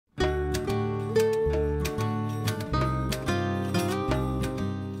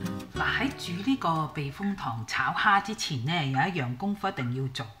煮呢個避風塘炒蝦之前呢，有一樣功夫一定要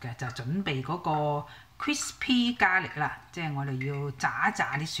做嘅，就準備嗰個 crispy garlic 啦，即係我哋要炸一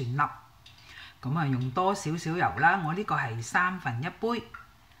炸啲蒜粒。咁啊，用多少少油啦，我呢個係1/3杯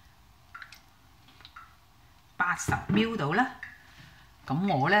，80ml 度啦。咁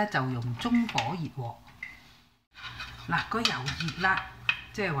我咧就用中火熱鑊。嗱，個油熱啦，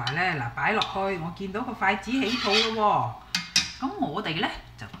即係話咧嗱，擺落去，我見到個筷子起泡咯喎。咁我哋咧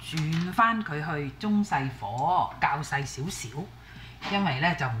就轉翻佢去中細火，較細少少，因為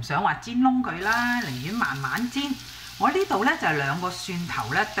咧就唔想話煎燶佢啦，寧願慢慢煎。我呢度咧就2個蒜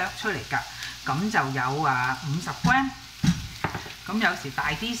頭咧剁出嚟㗎，咁就有50g。咁有時大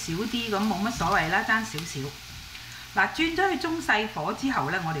啲少啲咁冇乜所謂啦，爭少少。嗱，轉咗去中細火之後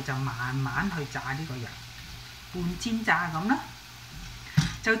咧，我哋就慢慢去炸呢個油，半煎炸咁啦，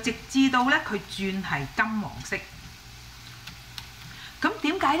就直至到咧佢轉係金黃色。咁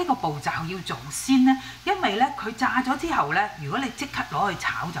點解呢個步驟要做先呢？因為咧佢炸咗之後咧，如果你即刻攞去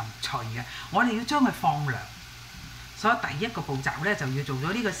炒就唔脆嘅，我哋要將佢放涼。所以第一個步驟咧就要做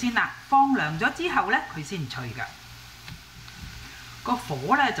咗呢個先啦。放涼咗之後咧，佢先脆㗎。個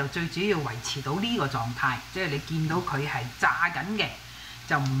火咧就最主要維持到呢個狀態，即係你見到佢係炸緊嘅，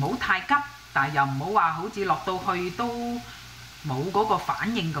就唔好太急，但係又唔好話好似落到去都冇嗰個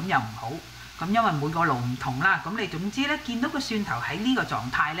反應咁又唔好。咁因為每個爐唔同啦，咁你總之咧見到個蒜頭喺呢個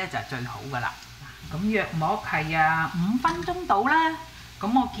狀態咧就係最好㗎啦。咁約莫係5分鐘到啦。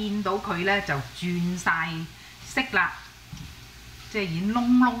咁我見到佢咧就轉晒色啦，即係已經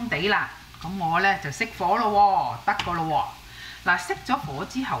燶燶地啦。咁我咧就熄火咯喎，得個咯喎。嗱，熄咗火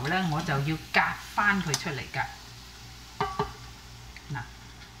之後咧，我就要隔翻佢出嚟㗎。嗱，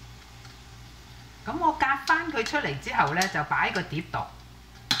咁我隔翻佢出嚟之後咧，就擺喺個碟度。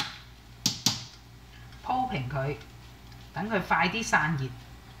鋪平佢，等佢快啲散熱，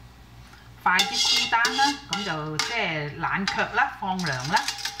快啲沽單啦，咁就即係冷卻啦，放涼啦，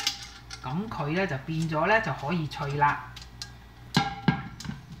咁佢咧就變咗咧就可以脆啦。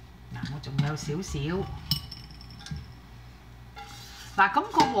嗱，我仲有少少，嗱，咁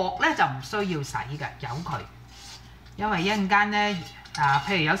個鑊咧就唔需要洗㗎，由佢，因為一陣間咧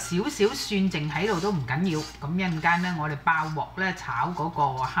譬如有少少蒜剩喺度都唔緊要，咁一陣間咧我哋爆鑊咧炒嗰個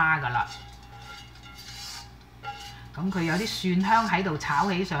蝦㗎啦。咁佢有啲蒜香喺度炒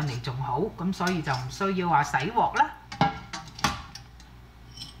起上嚟仲好，咁所以就唔需要話洗鑊啦。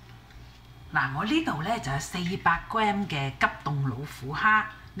嗱，我呢度咧就有400g 嘅急凍老虎蝦，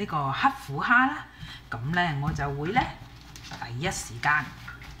呢個黑虎蝦啦。咁咧我就會咧第一時間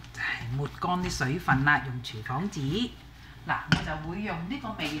就係抹乾啲水分啦，用廚房紙。嗱，我就會用呢個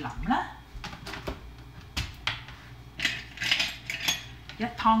味淋啦，1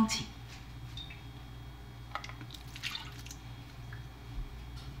湯匙。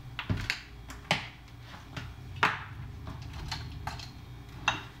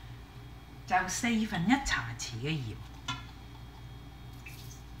就1/4茶匙嘅鹽，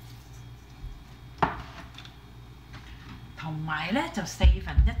同埋咧就1/4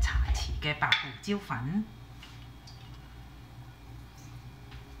茶匙嘅白胡椒粉。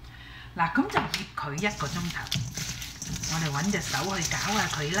嗱，咁就醃佢1個鐘頭。我哋揾隻手去攪下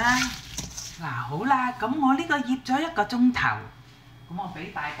佢啦。嗱，好啦，咁我呢個醃咗1個鐘頭，咁我俾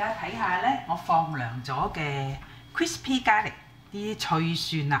大家睇下咧，我放涼咗嘅 crispy garlic。啲脆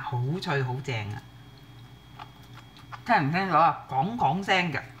蒜啊，好脆好正啊！聽唔聽到啊？講講聲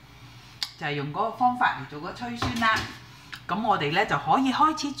嘅，就係用嗰個方法嚟做個脆蒜啦。咁我哋咧就可以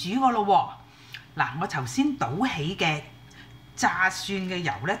開始煮個咯喎。嗱，我頭先倒起嘅炸蒜嘅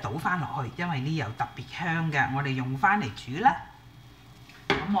油咧倒翻落去，因為呢油特別香嘅，我哋用翻嚟煮啦。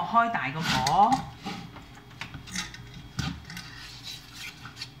咁我開大個火。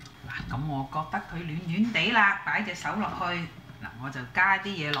嗱，咁我覺得佢暖暖地啦，擺隻手落去。嗱，我就加啲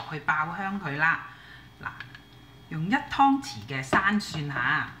嘢落去爆香佢啦。嗱，用1湯匙嘅生蒜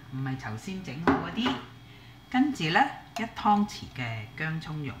嚇，唔係頭先整好嗰啲。跟住咧1湯匙嘅薑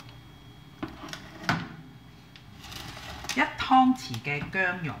葱蓉，1湯匙嘅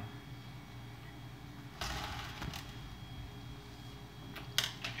薑蓉，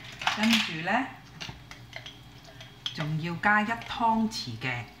跟住咧仲要加1湯匙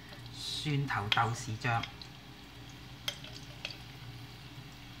嘅蒜頭豆豉醬。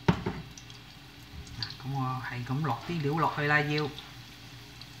咁我係咁落啲料落去啦，要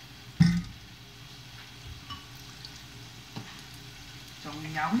仲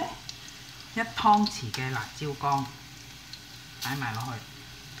有咧1湯匙嘅辣椒乾擺埋落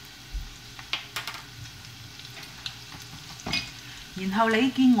去，然後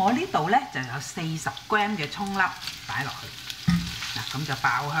你見我呢度咧就有40g嘅葱粒擺落去，嗱咁就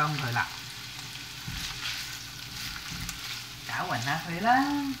爆香佢啦。攪勻下佢啦。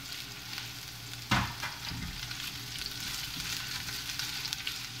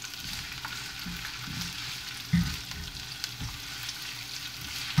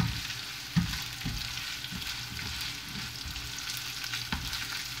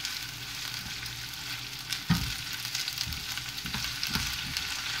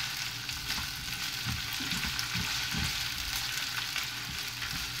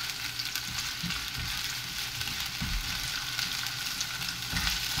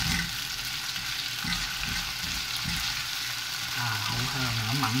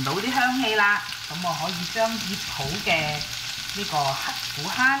聞到啲香氣啦，咁我可以將醃好嘅呢個黑虎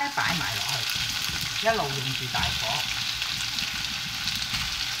蝦咧擺埋落去，一路用住大火。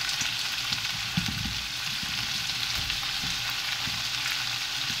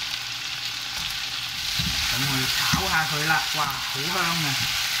咁我哋炒下佢啦，哇，好香啊！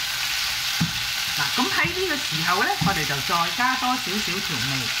嗱，咁喺呢個時候咧，我哋就再加多少少調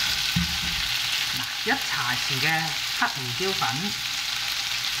味。嗱，1茶匙嘅黑胡椒粉。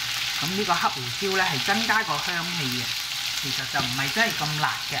咁呢個黑胡椒咧係增加個香氣嘅，其實就唔係真係咁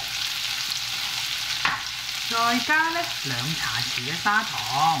辣嘅。再加咧2茶匙嘅砂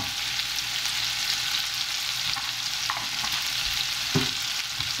糖，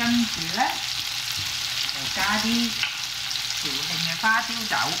跟住咧就加啲調興嘅花椒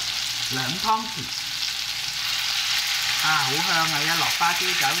酒2湯匙。啊，好香啊！一落花椒酒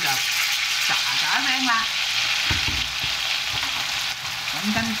就喳喳聲啦。咁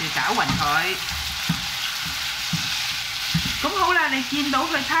跟住攪勻佢，咁好啦，你見到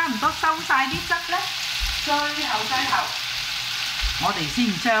佢差唔多收晒啲汁咧，最後我哋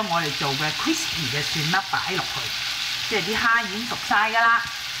先將我哋做嘅 crispy 嘅蒜粒擺落去，即係啲蝦已經熟晒㗎啦。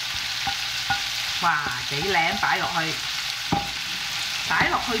哇，幾靚！擺落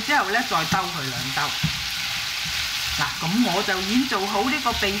去之後咧，再兜佢2兜。嗱，咁我就已經做好呢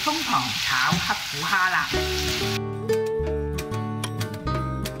個避風塘炒黑虎蝦啦。